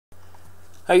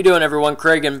How you doing, everyone?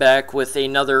 Cregan back with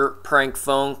another prank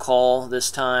phone call. This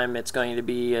time it's going to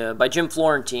be by Jim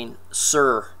Florentine.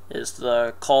 Sir is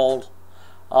the call.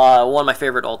 One of my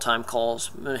favorite all-time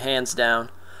calls, hands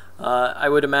down. I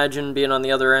would imagine being on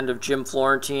the other end of Jim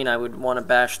Florentine, I would want to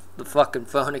bash the fucking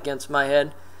phone against my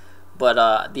head.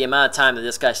 But the amount of time that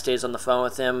this guy stays on the phone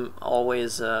with him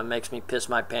always makes me piss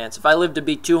my pants. If I lived to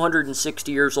be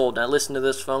 260 years old and I listened to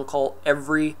this phone call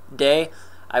every day,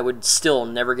 I would still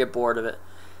never get bored of it.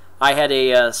 I had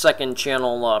a second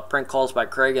channel, Prank Calls by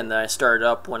Cregan, that I started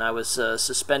up when I was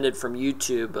suspended from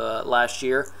YouTube last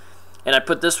year. And I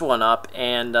put this one up,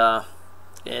 and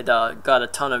it got a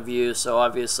ton of views, so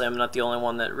obviously I'm not the only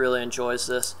one that really enjoys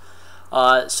this.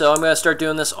 So I'm going to start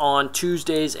doing this on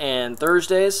Tuesdays and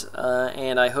Thursdays,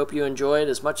 and I hope you enjoy it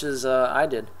as much as I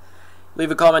did.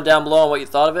 Leave a comment down below on what you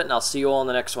thought of it, and I'll see you all in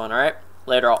the next one, alright?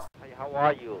 Later all. Hi, how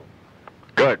are you?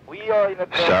 Good. We are in a...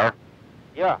 Sir?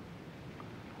 Yeah.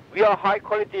 We are high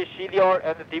quality CDR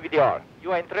and DVDR.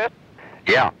 You are interested?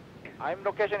 Yeah. I'm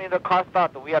location in the car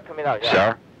start. We are terminal. Yeah.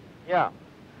 Sir? Yeah.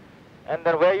 And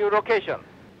then where you location?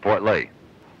 Fort Lee.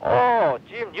 Oh,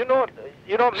 Jim, you know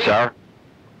me? Sir?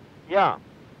 Yeah.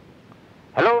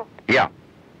 Hello? Yeah.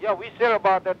 Yeah, we sell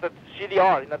about that the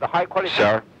CDR, the high quality.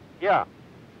 Sir? Yeah.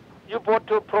 You bought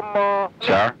from...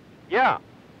 Sir? Yeah.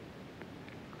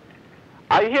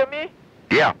 Are you hear me?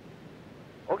 Yeah.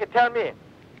 Okay, tell me.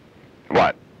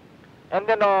 What? And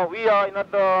then we are in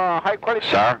the high quality.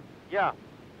 Sir? Yeah.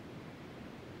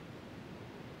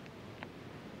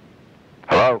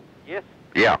 Hello? Yes.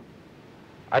 Yeah.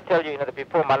 I tell you,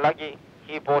 before Malagi,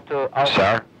 he bought our...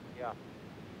 Sir? Yeah.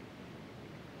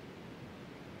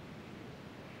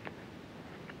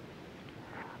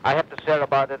 I have to sell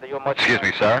about it. Your much. Excuse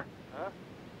me, sir? Huh?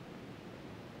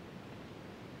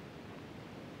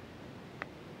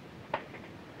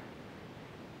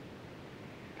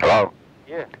 Hello?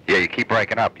 Yeah. Yeah, you keep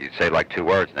breaking up. You say like 2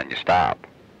 words and then you stop.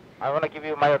 I want to give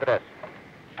you my address.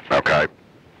 Okay.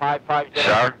 550.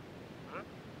 Sir?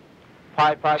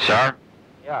 550. Sir?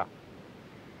 Yeah.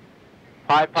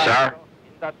 550. Sir?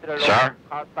 Industrial Sir? Road,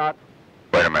 car start.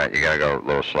 Wait a minute. You gotta go a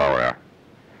little slower there.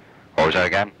 What was that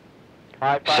again?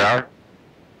 550. Sir?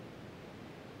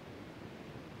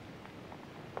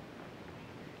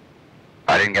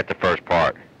 I didn't get the first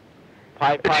part.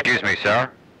 550. Excuse me,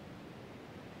 sir?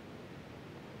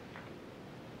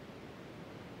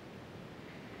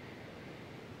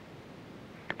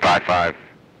 Five.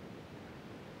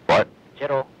 What?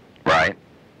 0. Right.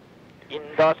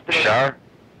 Industrial. Sir?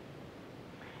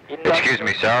 Industrial. Excuse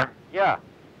me, sir? Yeah.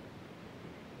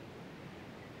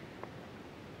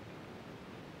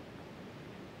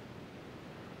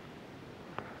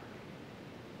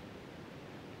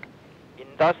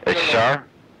 Industrial. Sir?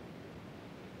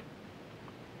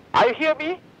 Are you hear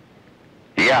me?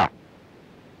 Yeah.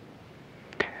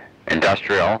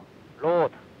 Industrial.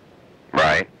 Road.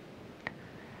 Right.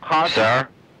 Car. Sir?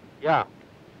 Yeah.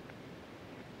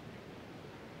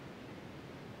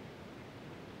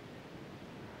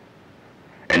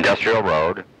 Industrial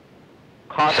Road.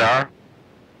 Car. Sir?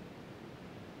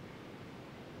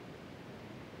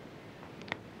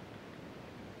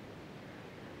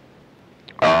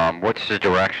 What's the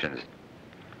directions?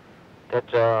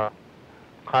 That's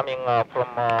coming from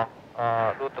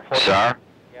Route 40. Sir?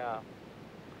 Yeah.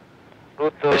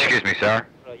 Route. Excuse me, sir?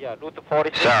 Yeah, Route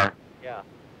 40. Sir? Yeah.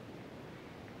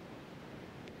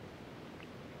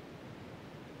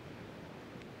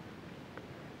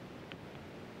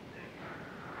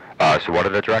 So what are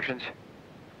the directions?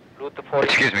 Route 40.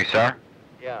 Excuse me, sir?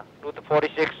 Yeah, Route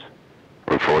 46.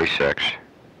 Route 46.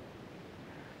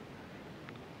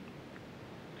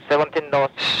 17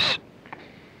 north.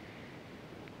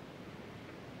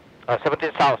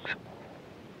 17 south.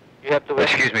 You have to wait.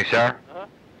 Excuse me, sir?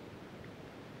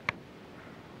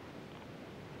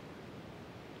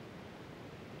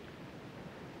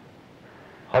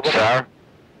 Huh? Sir? Sir?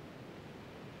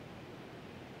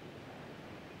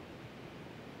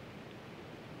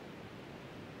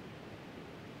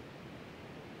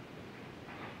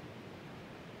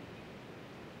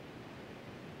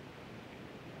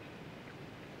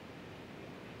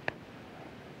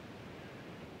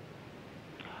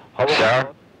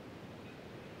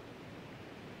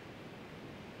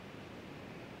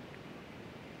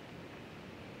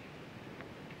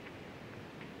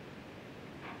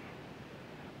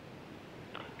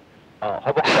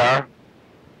 Sir?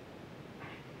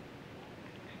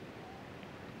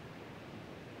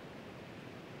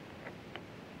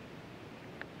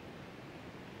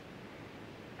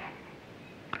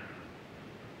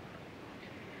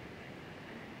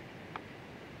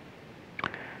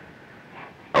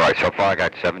 All right, so far I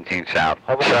got 17 south.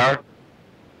 Sir?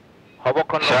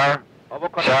 Hoboken Sir? Road.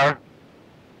 Hoboken Sir? Road.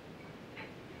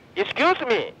 Excuse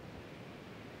me.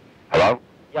 Hello?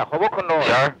 Yeah, Hoboken Road.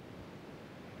 Sir?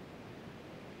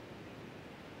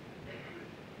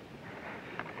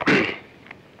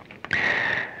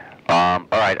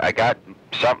 All right, I got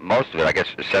most of it, I guess,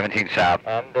 17 South.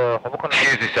 And Hoboken Road.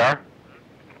 Excuse me, sir?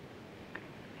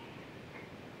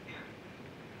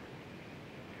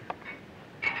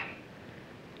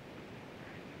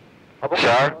 Hoboken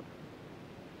Sir? Road.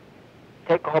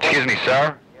 Take Hoboken. Excuse me,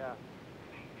 sir? Yeah.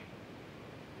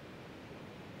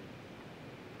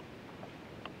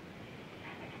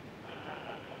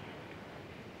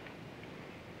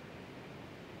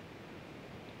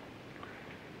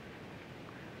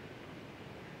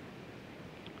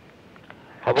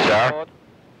 Hoboken Sir? Road.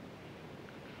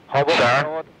 Hoboken Sir?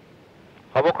 Road.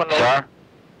 Hoboken Road. Sir?